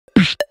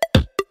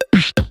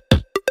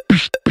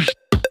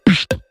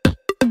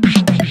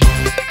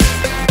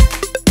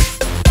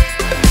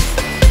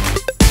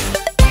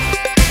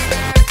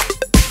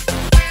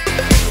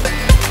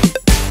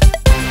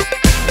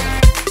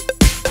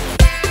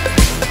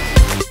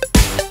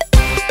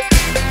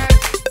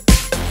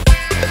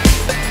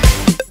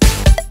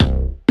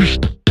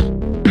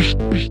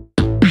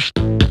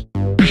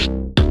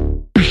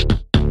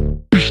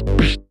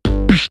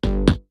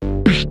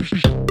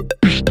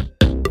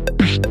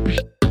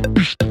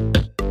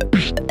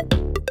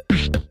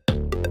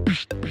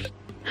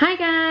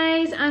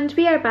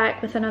are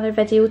back with another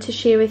video to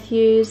share with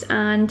you,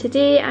 and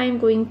today I'm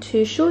going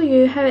to show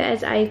you how it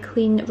is I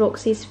clean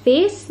Roxy's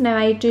face. Now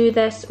I do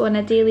this on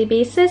a daily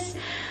basis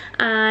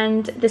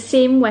and the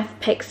same with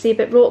Pixie,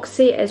 but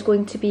Roxy is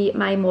going to be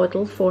my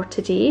model for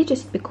today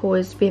just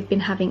because we've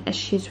been having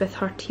issues with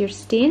her tear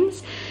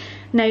stains.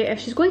 Now if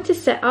she's going to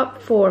sit up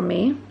for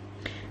me,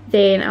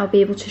 then I'll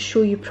be able to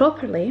show you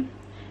properly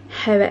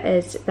how it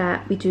is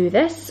that we do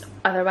this.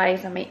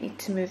 Otherwise I might need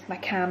to move my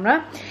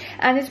camera.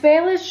 And as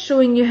well as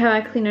showing you how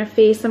I clean her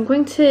face, I'm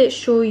going to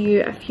show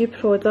you a few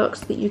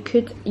products that you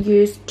could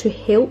use to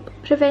help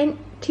prevent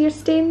tear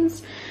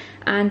stains,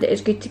 and it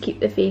is good to keep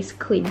the face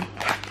clean.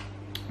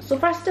 So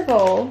first of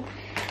all,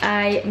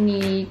 I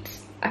need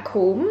a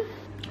comb.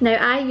 Now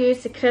I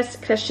use the Chris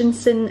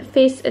Christensen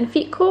face and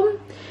feet comb,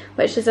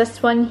 which is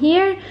this one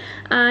here,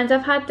 and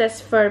I've had this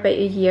for about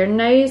a year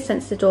now,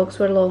 since the dogs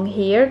were long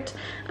haired,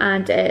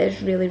 and it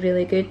is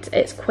really good.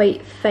 It's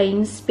quite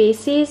fine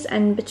spaces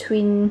in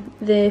between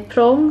the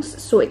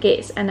prongs, so it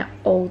gets in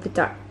all the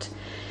dirt.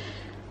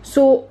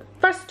 So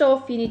first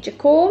off you need your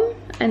comb,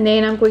 and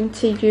then I'm going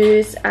to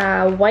use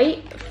a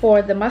wipe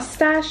for the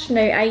moustache.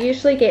 Now I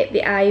usually get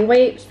the eye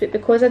wipes, but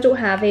because I don't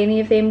have any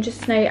of them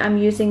just now, I'm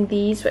using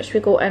these which we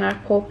got in our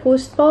paw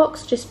post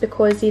box, just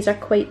because these are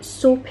quite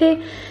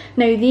soapy.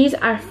 Now these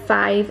are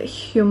 5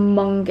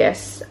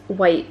 humongous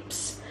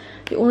wipes.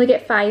 You only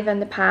get 5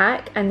 in the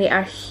pack and they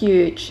are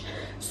huge.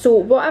 So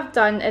what I've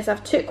done is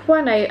I've took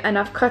one out and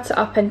I've cut it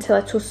up into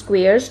little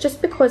squares,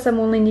 just because I'm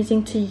only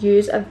needing to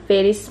use a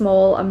very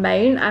small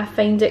amount. I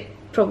find it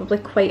probably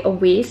quite a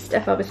waste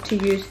if I was to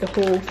use the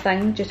whole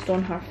thing just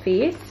on her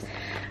face.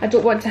 I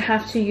don't want to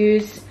have to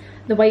use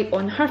the wipe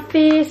on her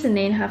face and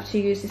then have to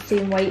use the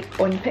same wipe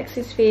on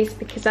Pixie's face,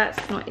 because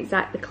that's not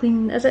exactly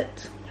clean, is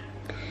it?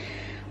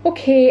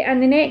 Okay,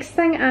 and the next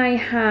thing I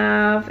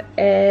have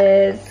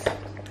is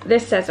the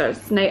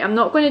scissors. Now I'm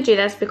not going to do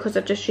this because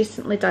I've just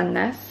recently done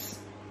this,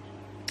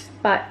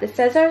 but the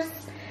scissors,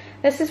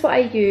 this is what I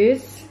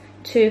use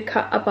to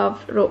cut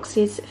above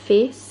Roxy's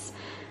face,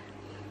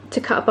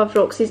 to cut above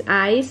Roxy's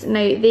eyes.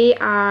 Now they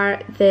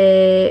are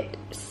the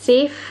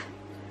safe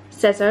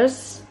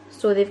scissors,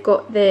 so they've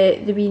got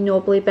the wee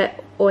knobbly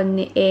bit on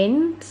the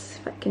end.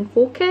 If I can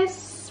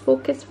focus.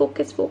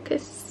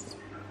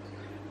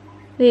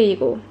 There you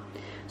go.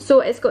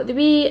 So it's got the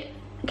wee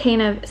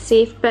kind of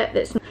safe bit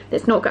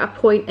that's not got a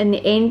point in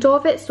the end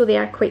of it, so they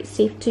are quite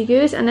safe to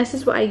use, and this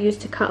is what I use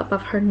to cut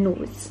above her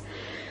nose.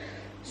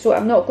 So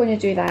I'm not going to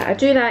do that. I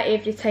do that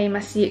every time I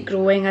see it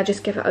growing. I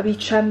just give it a wee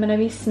trim and a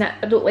wee snip.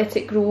 I don't let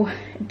it grow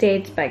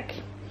dead big.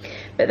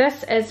 But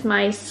this is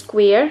my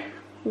square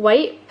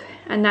wipe,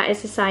 and that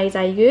is the size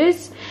I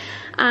use.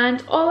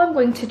 And all I'm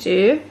going to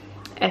do,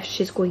 if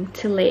she's going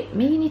to let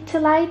me, you need to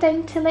lie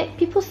down to let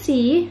people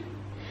see.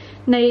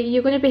 Now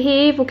you're going to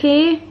behave,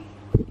 okay?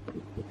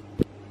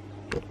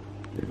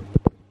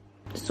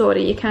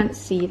 Sorry, you can't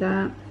see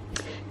that.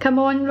 Come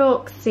on,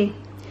 Roxy.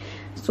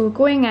 So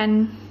going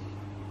in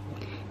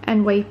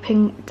and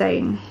wiping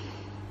down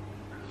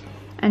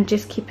and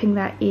just keeping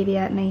that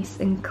area nice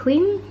and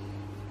clean.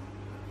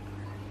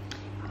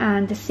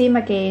 And the same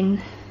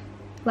again.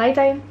 Lie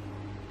down.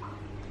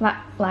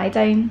 Lie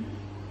down.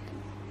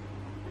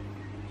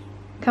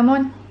 Come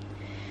on.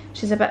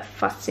 She's a bit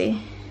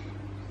fussy.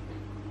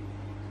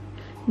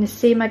 And the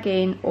same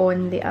again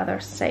on the other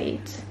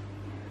side.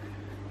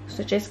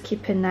 So just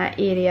keeping that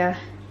area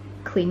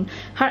clean.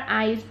 Her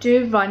eyes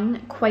do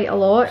run quite a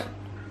lot,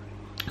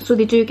 so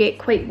they do get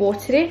quite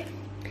watery,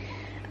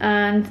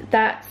 and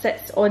that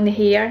sits on the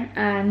hair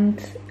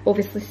and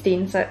obviously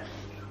stains it.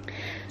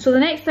 So the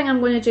next thing I'm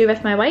going to do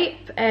with my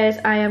wipe is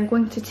I am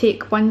going to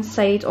take one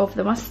side of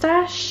the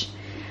moustache,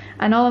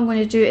 and all I'm going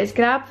to do is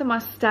grab the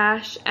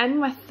moustache in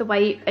with the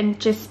wipe and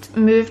just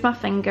move my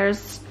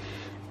fingers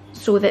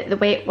so that the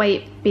wet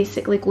wipe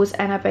basically goes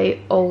in about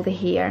all the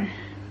hair.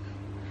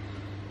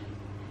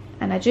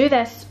 And I do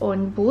this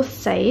on both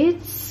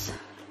sides.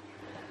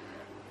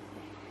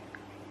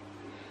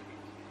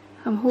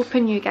 I'm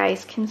hoping you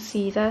guys can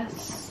see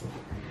this.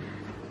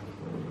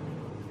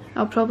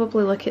 I'll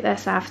probably look at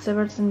this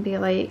afterwards and be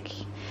like,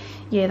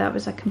 yeah, that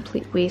was a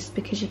complete waste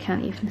because you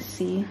can't even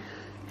see.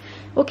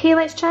 Okay,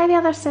 let's try the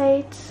other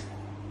side.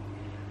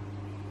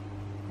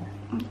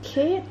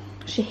 Okay.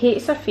 She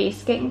hates her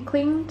face getting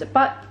cleaned,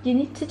 but you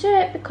need to do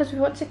it because we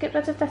want to get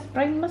rid of this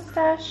brown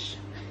moustache.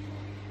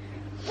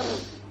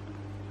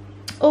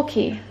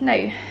 Okay,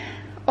 now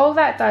all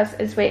that does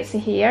is wets the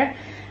hair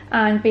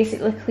and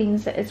basically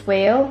cleans it as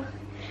well.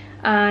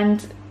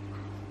 And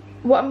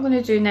what I'm going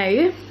to do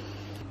now,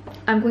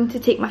 I'm going to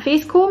take my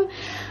face comb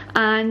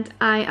and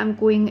I am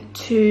going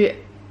to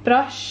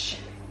brush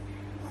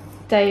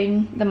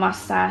down the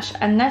moustache,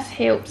 and this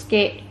helps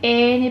get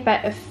any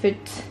bit of food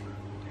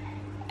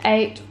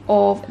out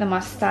of the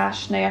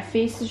moustache. Now her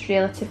face is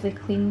relatively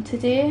clean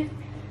today,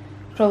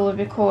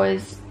 probably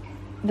because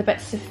the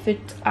bits of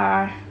food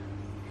are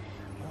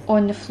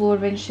on the floor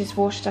when she's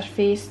washed her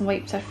face and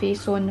wiped her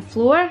face on the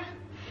floor.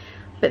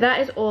 But that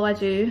is all I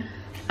do,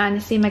 and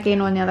the same again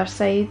on the other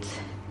side.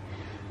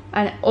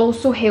 and it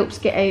also helps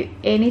get out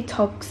any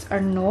tugs or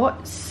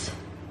knots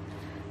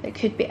that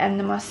could be in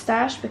the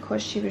moustache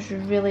because she was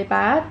really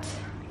bad.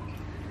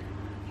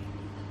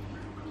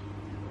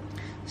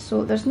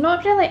 So there's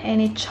not really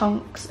any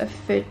chunks of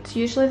food,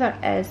 usually there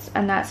is,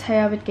 and that's how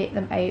I would get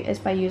them out, is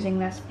by using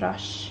this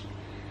brush.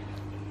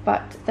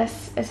 But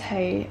this is how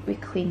we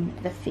clean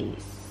the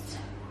face.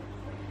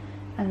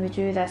 And we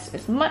do this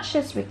as much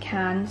as we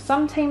can.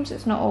 Sometimes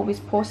it's not always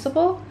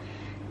possible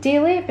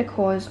daily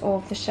because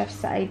of the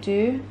shifts that I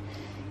do,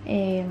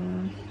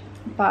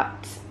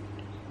 but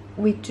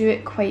we do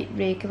it quite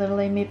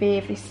regularly, maybe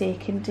every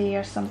second day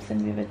or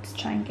something we would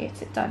try and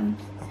get it done.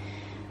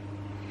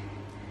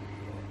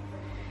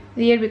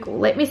 There we go,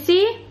 let me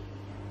see.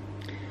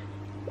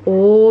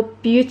 Oh,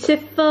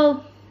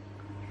 beautiful,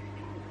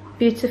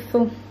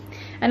 beautiful.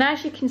 And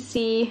as you can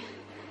see,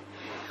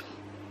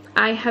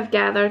 I have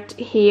gathered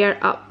hair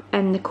up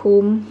in the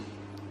comb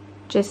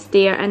just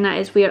there, and that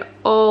is where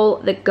all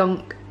the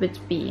gunk would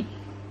be.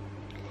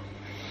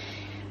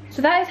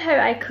 So that is how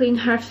I clean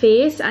her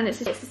face, and it's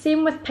the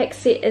same with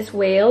Pixie as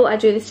well. I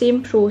do the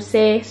same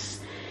process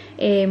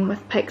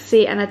with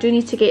Pixie, and I do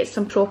need to get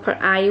some proper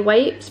eye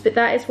wipes, but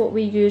that is what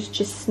we use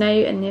just now.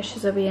 And there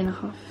she's a wee and a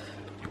half.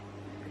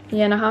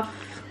 Wee and a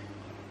half.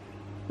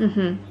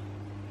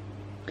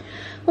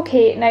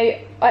 Okay,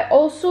 now I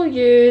also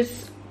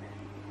use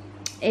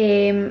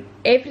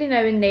every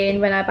now and then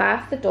when I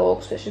bath the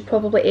dogs, which is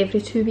probably every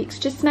 2 weeks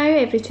just now,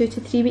 every 2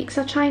 to 3 weeks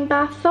I try and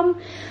bath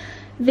them,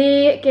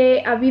 they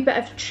get a wee bit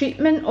of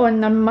treatment on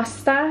their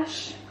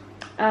moustache,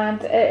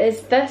 and it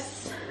is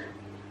this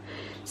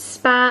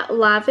Spa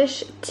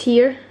Lavish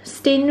tear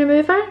stain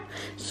remover.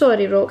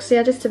 Sorry Roxy,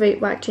 I just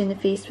about whacked you in the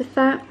face with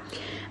that.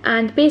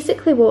 And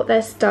basically what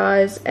this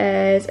does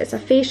is it's a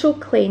facial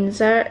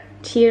cleanser,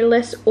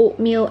 tearless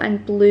oatmeal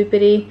and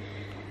blueberry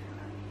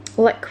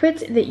liquid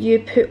that you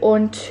put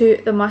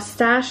onto the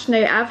moustache.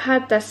 Now I've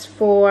had this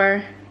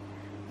for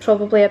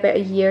probably about a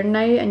year now,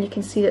 and you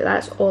can see that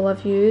that's all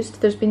I've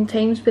used. There's been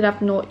times where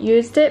I've not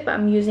used it, but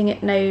I'm using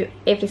it now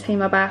every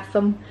time I bath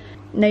them.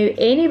 Now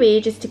anyway,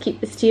 just to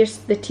keep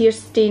the tear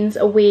stains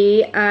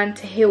away and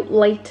to help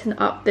lighten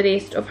up the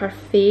rest of her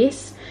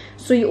face.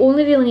 So you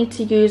only really need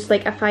to use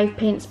like a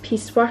 5p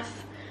piece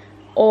worth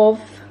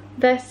of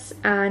this,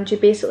 and you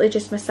basically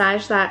just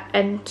massage that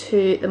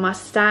into the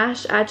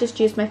moustache. I just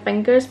use my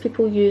fingers.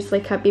 People use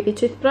like a baby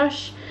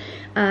toothbrush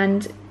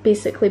and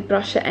basically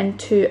brush it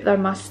into their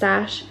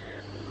moustache,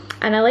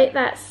 and I let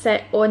that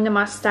sit on the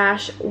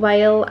moustache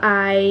while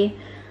I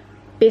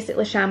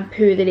basically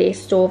shampoo the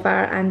rest of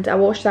her, and I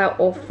wash that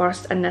off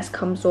first and this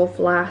comes off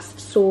last,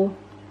 so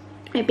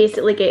it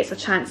basically gets a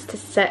chance to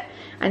sit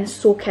and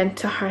soak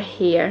into her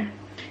hair.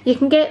 You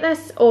can get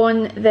this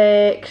on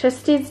the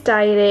Christie's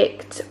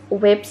Direct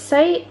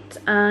website,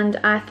 and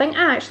I think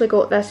I actually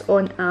got this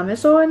on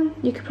Amazon.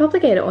 You could probably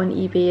get it on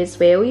eBay as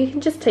well. You can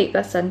just type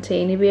this into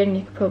anywhere and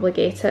you could probably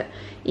get it.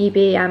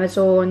 eBay,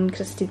 Amazon,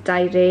 Christie's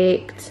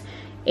Direct,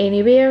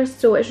 anywhere.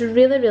 So it's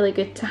really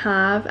good to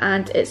have,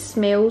 and it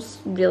smells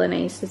really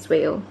nice as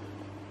well.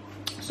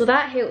 So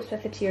that helps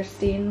with the tear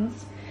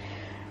stains.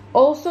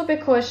 Also,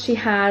 because she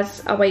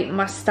has a white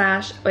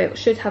moustache, well,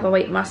 should have a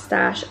white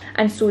moustache,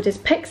 and so does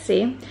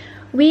Pixie,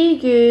 we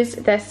use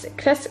this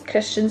Chris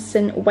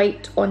Christensen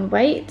White on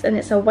White, and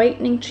it's a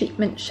whitening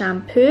treatment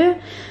shampoo.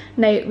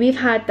 Now we've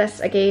had this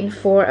again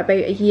for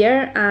about a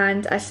year,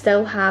 and I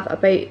still have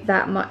about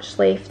that much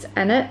left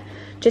in it,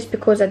 just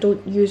because I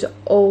don't use it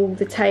all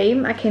the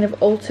time. I kind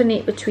of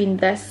alternate between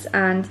this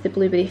and the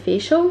blueberry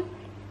facial,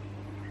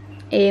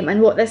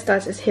 and what this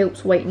does is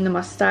helps whiten the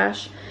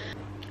moustache.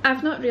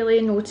 I've not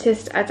really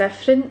noticed a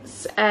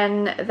difference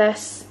in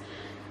this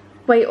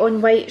white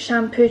on white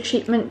shampoo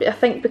treatment, I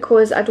think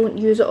because I don't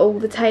use it all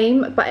the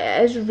time, but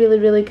it is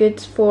really good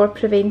for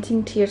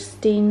preventing tear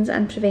stains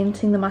and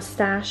preventing the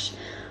moustache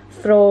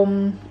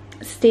from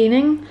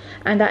staining,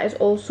 and that is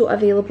also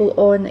available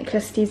on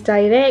Christie's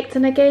Direct,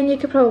 and again you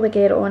could probably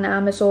get it on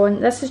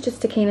Amazon. This is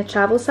just a kind of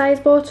travel size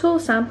bottle,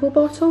 sample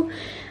bottle,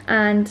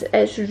 and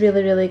it's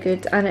really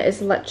good, and it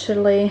is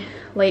literally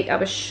like, I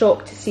was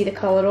shocked to see the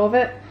colour of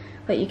it.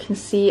 Like you can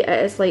see,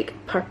 it is like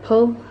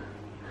purple,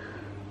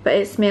 but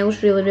it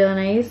smells really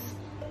nice.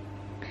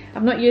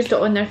 I've not used it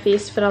on their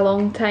face for a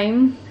long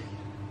time.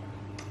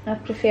 I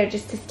prefer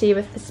just to stay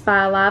with the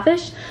Spa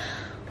Lavish.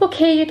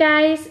 Okay you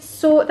guys,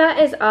 so that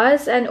is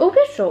us, and oh,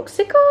 where's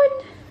Roxy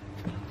gone?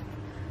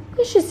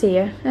 She's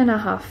here in a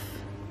huff.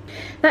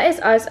 That is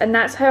us, and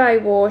that's how I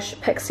wash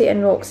Pixie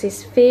and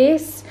Roxy's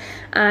face,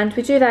 and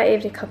we do that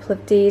every couple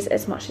of days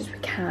as much as we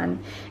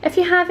can. If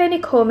you have any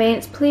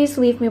comments, please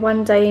leave me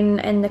one down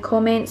in the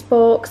comments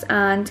box,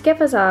 and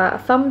give us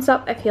a thumbs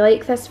up if you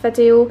like this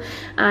video,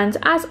 and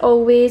as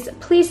always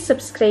please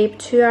subscribe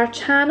to our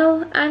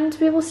channel, and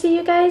we will see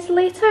you guys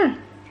later.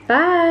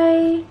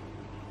 Bye!